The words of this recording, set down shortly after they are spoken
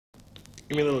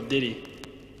Give me a little ditty.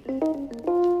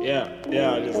 Yeah,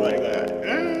 just like that.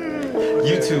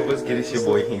 YouTube, let's get it. It's your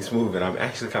boy King Smooth, and I'm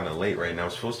actually kind of late right now. I'm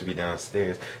supposed to be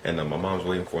downstairs, and my mom's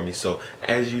waiting for me. So,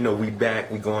 as you know, we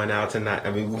back. We going out tonight.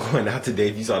 We're going out today.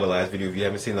 If you saw the last video, if you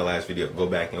haven't seen the last video, go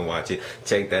back and watch it.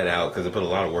 Check that out, because I put a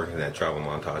lot of work in that travel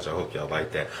montage. I hope y'all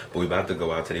like that. But we're about to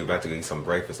go out today. We're about to go eat some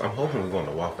breakfast. I'm hoping we're going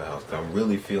to Waffle House, because I'm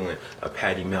really feeling a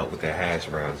patty melt with the hash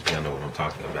browns, if y'all know what I'm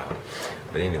talking about.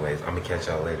 But anyways, I'm going to catch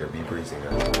y'all later. Be breezy,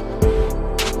 guys.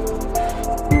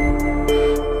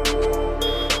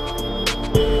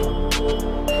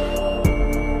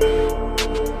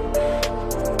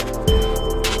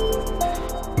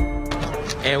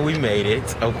 And we made it,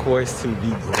 of course, to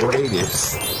the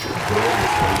greatest. The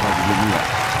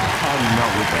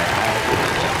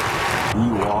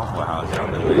Waffle House.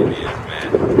 Y'all know what it is, man.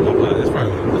 It's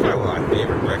probably one of my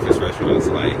favorite breakfast restaurants.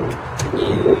 Like,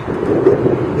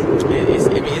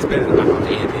 it's better than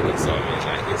Anthony, so I mean,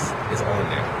 like, it's on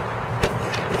there.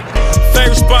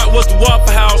 Favorite spot was the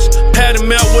Waffle House. Patty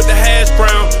melt with the hash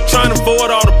brown. Trying to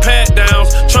avoid all the pat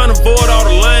downs. Trying to avoid all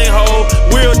the lane hole.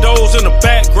 Weirdos in the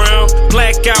background.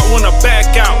 Black out when I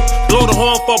back out. Blow the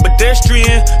horn for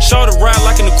pedestrian. Show the ride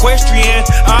like an equestrian.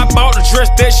 I bought the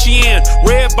dress that she in.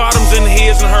 Red bottoms in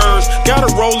his and hers. Got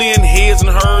a rollie in his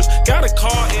and hers. Got a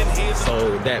car in his.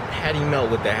 So that patty melt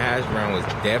with the hash brown was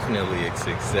definitely a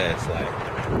success. Like,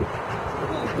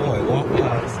 boy, Waffle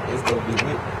House is gonna be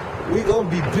lit. We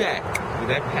gonna be back.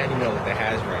 That patty melt with the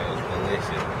hash brown was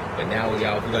delicious. But now we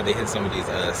got to hit some of these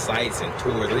sites and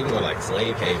tours. We're even going like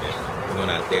Slave Haven. We're going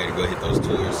out there to go hit those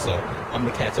tours. So I'm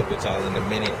gonna catch up with y'all in a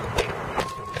minute.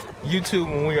 YouTube,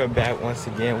 when we are back once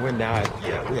again, we're now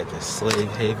at the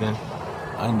Slave Haven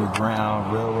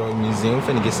Underground Railroad Museum. We're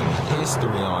finna get some history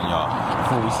on y'all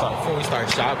before we start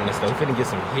shopping and stuff. We're finna get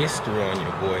some history on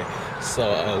you, boy.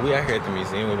 So we out here at the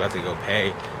museum. We're about to go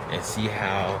pay and see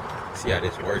how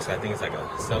this works. I think it's like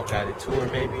a self-guided tour,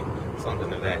 maybe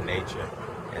something of that nature.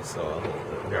 And so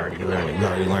we already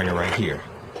learning right here.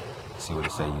 Let's see what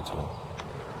it say, YouTube.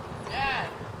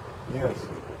 Yes.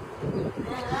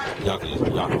 Y'all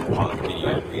can pause the video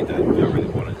and read that if y'all really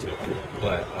wanted to.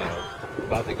 But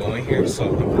about to go in here, so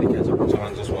I'm gonna catch up with y'all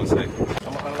in just 1 second.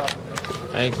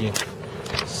 Thank you.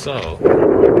 So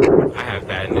I have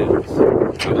bad news.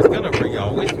 I was gonna bring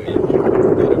y'all with me,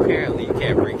 but apparently you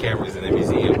can't bring cameras in the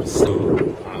museum, so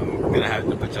I'm gonna have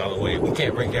to put y'all away. We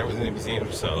can't bring cameras in the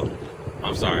museum, so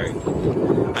I'm sorry.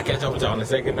 I'll catch up with y'all in a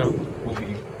second though.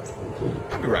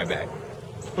 I'll be right back.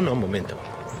 Uno momento.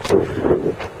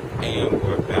 And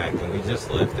we're back, and we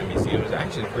just left the museum. It's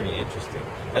actually pretty interesting.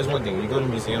 That's one thing. When you go to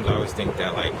museums, I always think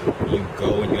that like you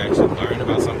go and you actually learn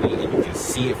about something and you can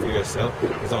see it for yourself.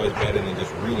 It's always better than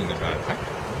just reading about it.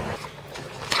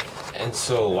 And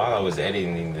so while I was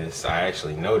editing this, I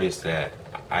actually noticed that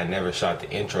I never shot the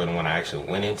intro when I actually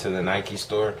went into the Nike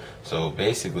store. So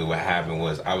basically what happened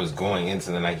was I was going into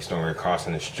the Nike store and we were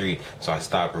crossing the street, so I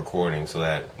stopped recording so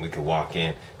that we could walk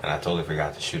in, and I totally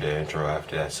forgot to shoot an intro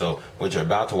after that. So what you're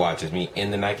about to watch is me in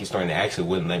the Nike store, and they actually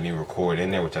wouldn't let me record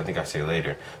in there, which I think I'll say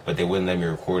later, but they wouldn't let me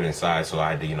record inside, so I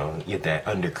had to, get that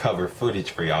undercover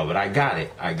footage for y'all. But I got it.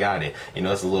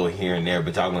 It's a little here and there,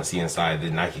 but y'all gonna see inside the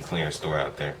Nike clearance store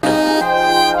out there.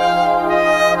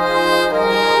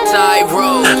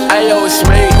 Ayo, it's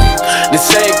me, the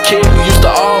same kid who used to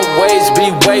always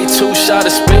be way too shy to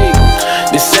speak.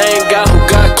 The same guy who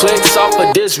got clicks off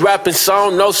of this rapping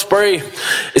song, no spree.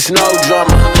 It's no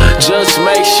drama, just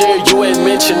make sure you ain't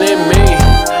mentioning me.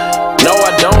 No,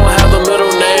 I don't have a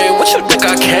middle name. What you think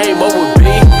I came up with B?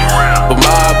 But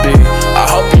my B, I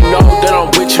hope you know that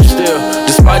I'm with you still.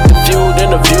 Despite the feud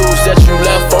interviews that you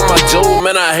left on my dude,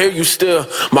 man, I hear you still.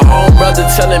 My own brother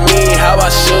telling me how I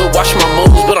should watch my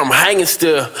moves, but I'm hanging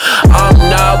still. I'm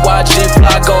not watching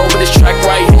fly go over this track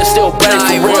right here, still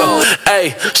bang for real.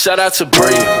 Hey, shout out to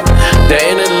Bree. The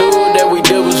interlude that we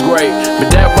did was great, but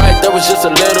that right there was just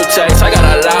a little taste. I got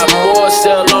a lot more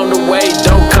still on the way,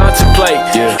 don't contemplate.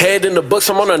 Head in the books,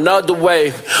 I'm on another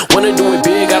wave. Wanna do it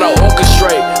big, gotta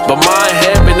orchestrate, but my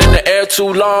head been in the air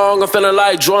too long. I'm feeling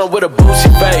like drawing with a boozy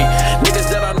fade. Niggas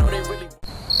that I know they really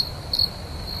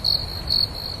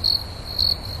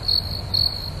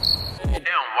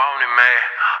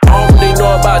I don't really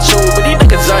know about you, but these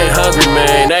niggas ain't hungry,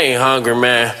 man. They ain't hungry,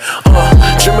 man.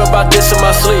 Dream about this in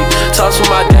my sleep. Talk to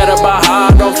my dad about how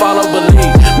I don't follow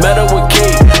believe. Met up with Key,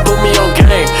 put me on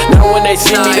game. Now when they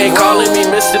see me, they calling me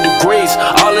Mr. Degrees.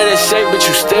 All of that shit, but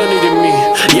you still needed me.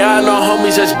 Yeah, I know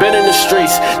homies that's been in the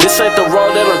streets. This ain't the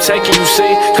road that I'm taking, you see.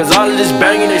 Cause all of this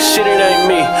banging and shit, it ain't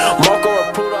me. Marco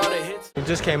approved all the hits. We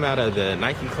just came out of the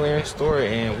Nike clearance store,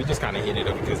 and we just kind of hit it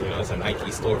up because, you know, it's a Nike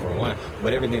store for one,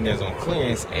 but everything there's on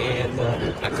clearance, and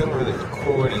I couldn't really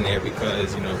record in there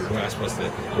because, you know, we're not supposed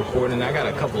to record, and I got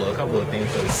a couple of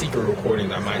things for the secret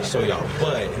recordings I might show y'all,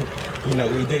 but, you know,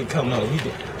 we did come out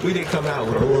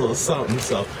with a little something,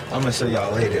 so I'm gonna show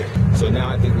y'all later. So now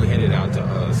I think we headed out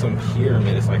to some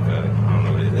pyramid. It's like I don't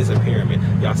know, it's a pyramid.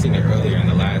 Y'all seen it earlier in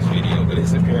the last video, but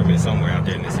it's a pyramid somewhere out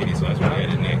there in the city, so that's where we're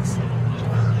headed next.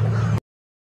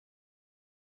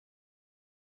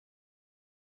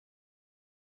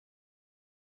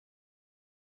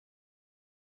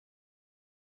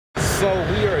 So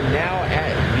we are now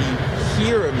at the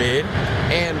pyramid,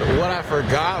 and what I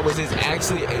forgot was it's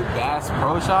actually a Bass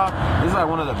Pro Shop. This is like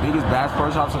one of the biggest Bass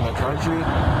Pro Shops in the country.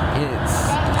 It's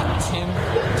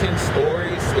 10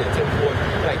 stories, yeah, 10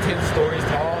 floors, like 10 stories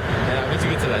tall, and once you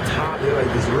get to the top, they're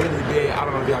like this really big, I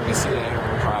don't know if y'all can see that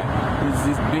here, try. It's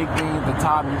this big thing at the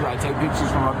top, and you can like take pictures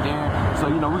from up there. So,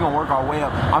 you know, we're gonna work our way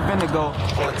up. I'm finna go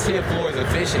on 10 floors of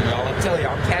fishing, y'all. I'm telling you,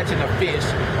 I'm catching a fish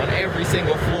on every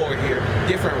single floor here.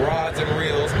 Different rods and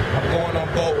reels. I'm going on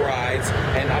boat rides,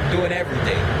 and I'm doing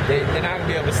everything. They're not gonna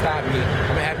be able to stop me.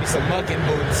 I'm gonna have me some mucking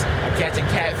boots. I'm catching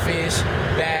catfish,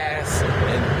 bass,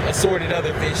 and assorted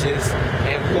other fishes,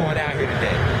 and we're going out here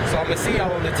today. So I'm gonna see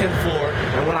y'all on the 10th floor,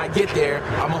 and when I get there,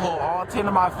 I'm gonna hold all 10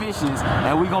 of my fishes,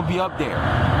 and we're gonna be up there.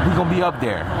 We're gonna be up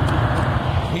there.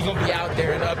 We gonna be out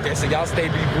there and up there, so y'all stay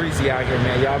be breezy out here,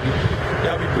 man. Y'all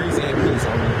be breezy and peace,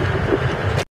 homie.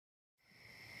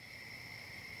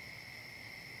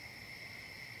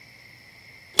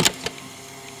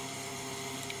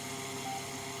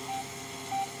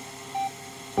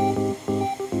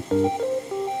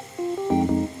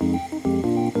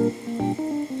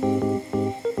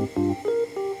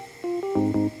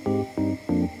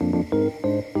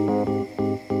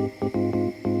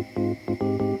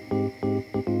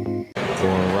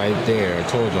 Right there, I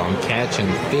told you I'm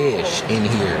catching fish in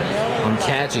here. I'm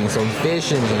catching some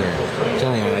fish in here. I'm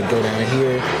telling you, I go down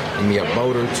here and be a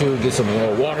boat or two, get some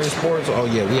more water sports. Oh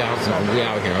yeah, we out here.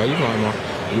 Oh, you know,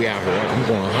 we out here. I'm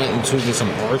going hunting too, get some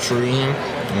archery in.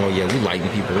 Oh yeah, we lighting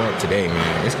people up today,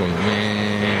 man. It's gonna,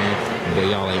 man. But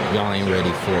y'all ain't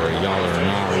ready for it. Y'all are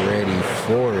not ready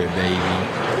for it, baby.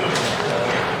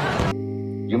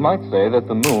 You might say that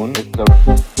the moon is the...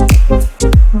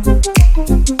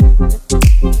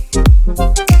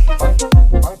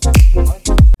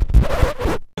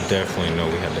 Definitely know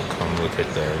we had to come look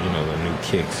at the new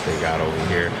kicks they got over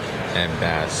here at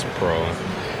Bass Pro.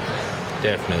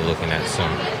 Definitely looking at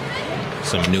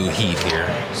some new heat here.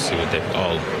 See what they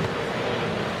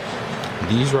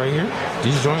these right here?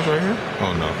 These joints right here?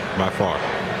 Oh no, by far.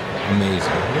 Amazing.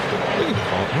 Look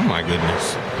at oh my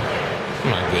goodness. Oh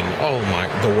my goodness. Oh my,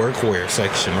 the workwear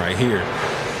section right here.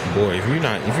 Boy, if you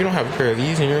don't have a pair of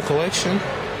these in your collection,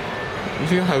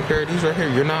 if you don't have a pair of these right here,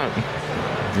 you're not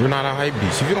a hype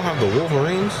beast. If you don't have the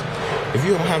Wolverines, if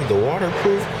you don't have the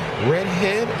waterproof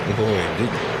redhead, boy,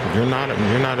 you're not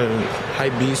a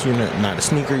hype beast. You're not a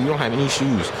sneaker. You don't have any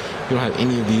shoes. You don't have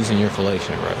any of these in your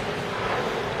collection, bro.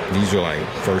 These are like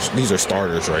these are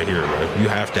starters right here, bro. You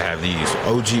have to have these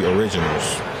OG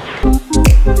originals.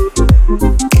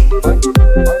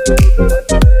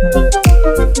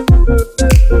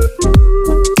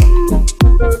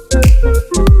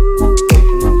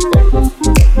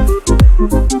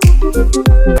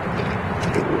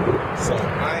 So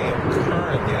I am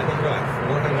currently, I think we're like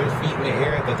 400 feet in the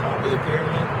air at the top of the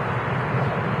pyramid.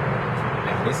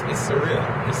 And it's surreal.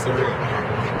 It's surreal.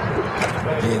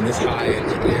 Being this high in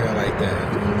the air like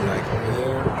that. And we're like over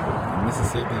there, the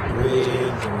Mississippi Bridge,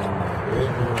 and then the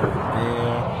river right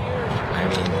there. I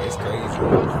mean, it's crazy.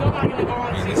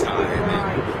 Being this high, and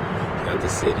then got the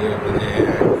city over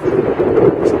there.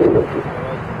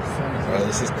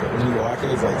 This is, when you walk in,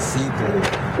 it's like see-through,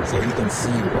 so you can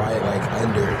see right like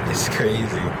under. It's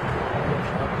crazy.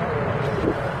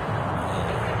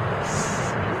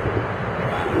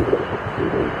 Wow.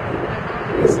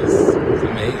 This is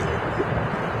amazing.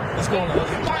 What's going on?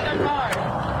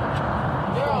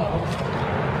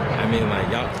 I mean, like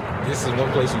y'all, this is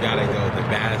one place you gotta go. The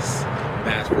Bass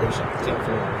Pro Shop, 10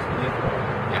 floors.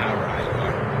 Yeah, all right, you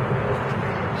are.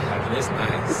 I mean, it's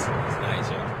nice. It's nice,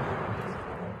 y'all.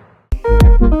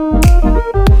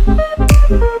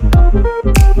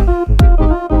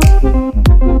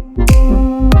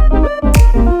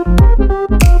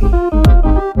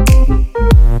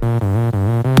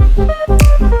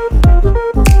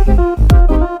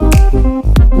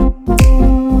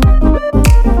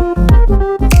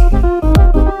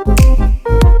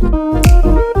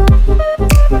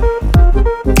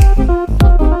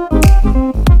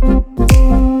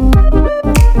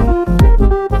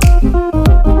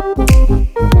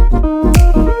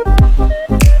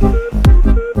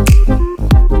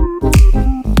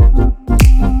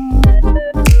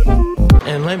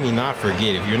 me not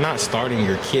forget, if you're not starting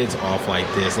your kids off like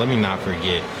this, let me not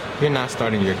forget, you're not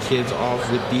starting your kids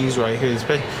off with these right here,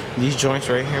 especially these joints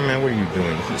right here, man. What are you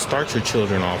doing? Start your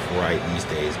children off right these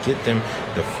days. Get them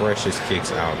the freshest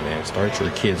kicks out, man. Start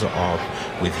your kids off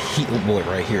with heat. Boy,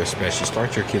 right here especially.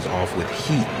 Start your kids off with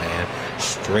heat, man.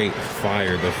 Straight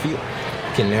fire. The feel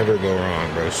can never go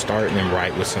wrong, bro. Start them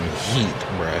right with some heat,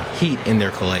 bro. Heat in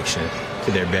their collection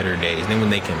to their better days. Then when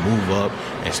they can move up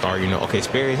and start, you know, okay,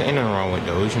 Sperry's, ain't nothing wrong with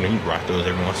those. You know, you rock those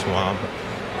every once in a while.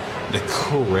 But the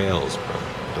Corels, bro.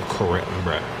 The Corel,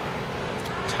 bro.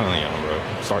 I'm telling y'all,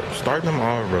 bro. Start them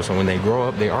off, bro. So when they grow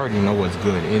up, they already know what's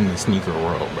good in the sneaker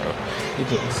world, bro.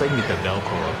 So you can get the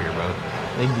Velcro up here, bro.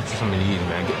 They can get you some of these,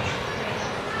 man.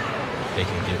 They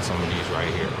can get some of these right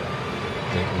here, bro.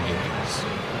 They can get these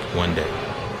one day.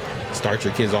 Start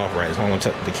your kids off right. So I want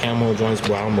to the camo joints,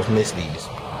 bro. I almost missed these.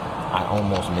 I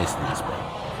almost missed these, bro.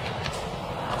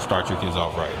 Start your kids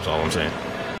off right. That's all I'm saying.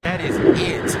 That is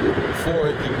it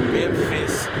for the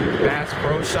Memphis Bass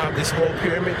Pro Shop. This whole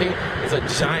pyramid thing is a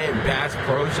giant Bass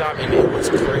Pro Shop, and it was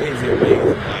crazy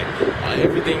amazing. Like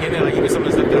everything in there, like even some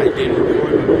of the stuff that I didn't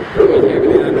record. I mean,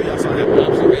 everything. I know y'all saw that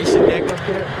observation deck up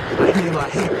there. I mean,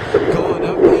 like going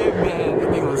up there, man, that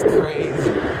thing was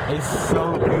crazy. It's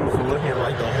so beautiful looking,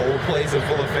 like the whole place in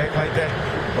full effect like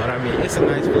that. But I mean, it's a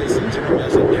nice place in general. Y'all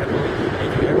should definitely,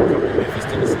 if you ever come to Memphis,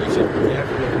 Tennessee, you should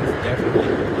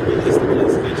definitely list the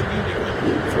places that you need to go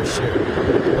for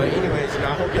sure. But anyways, you know,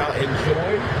 I hope y'all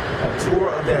enjoyed a tour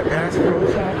of that Bass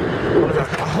Pro Shop.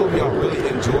 I hope y'all really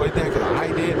enjoyed that, because I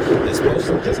did,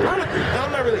 especially just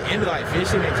I'm not really into like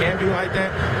fishing and camping like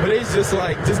that, but it's just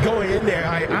like just going in there.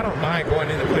 I don't mind going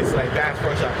into places like Bass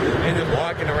Pro Shop and just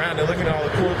walking around and looking at all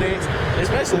the cool things,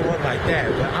 especially one like that.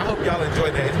 But I hope y'all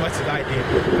enjoyed that as much as I did,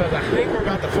 because I think we're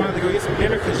about to finally go get some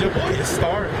dinner, because your boy is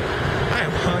starving. I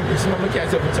am hungry, so I'm gonna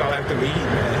catch up with y'all after we eat,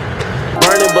 man.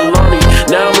 Burning baloney,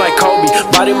 now I'm like Kobe.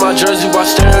 Body my jersey while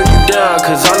staring you down,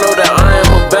 cause I know that I am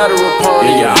a better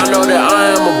opponent. Yeah, I know that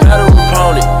I am a better opponent.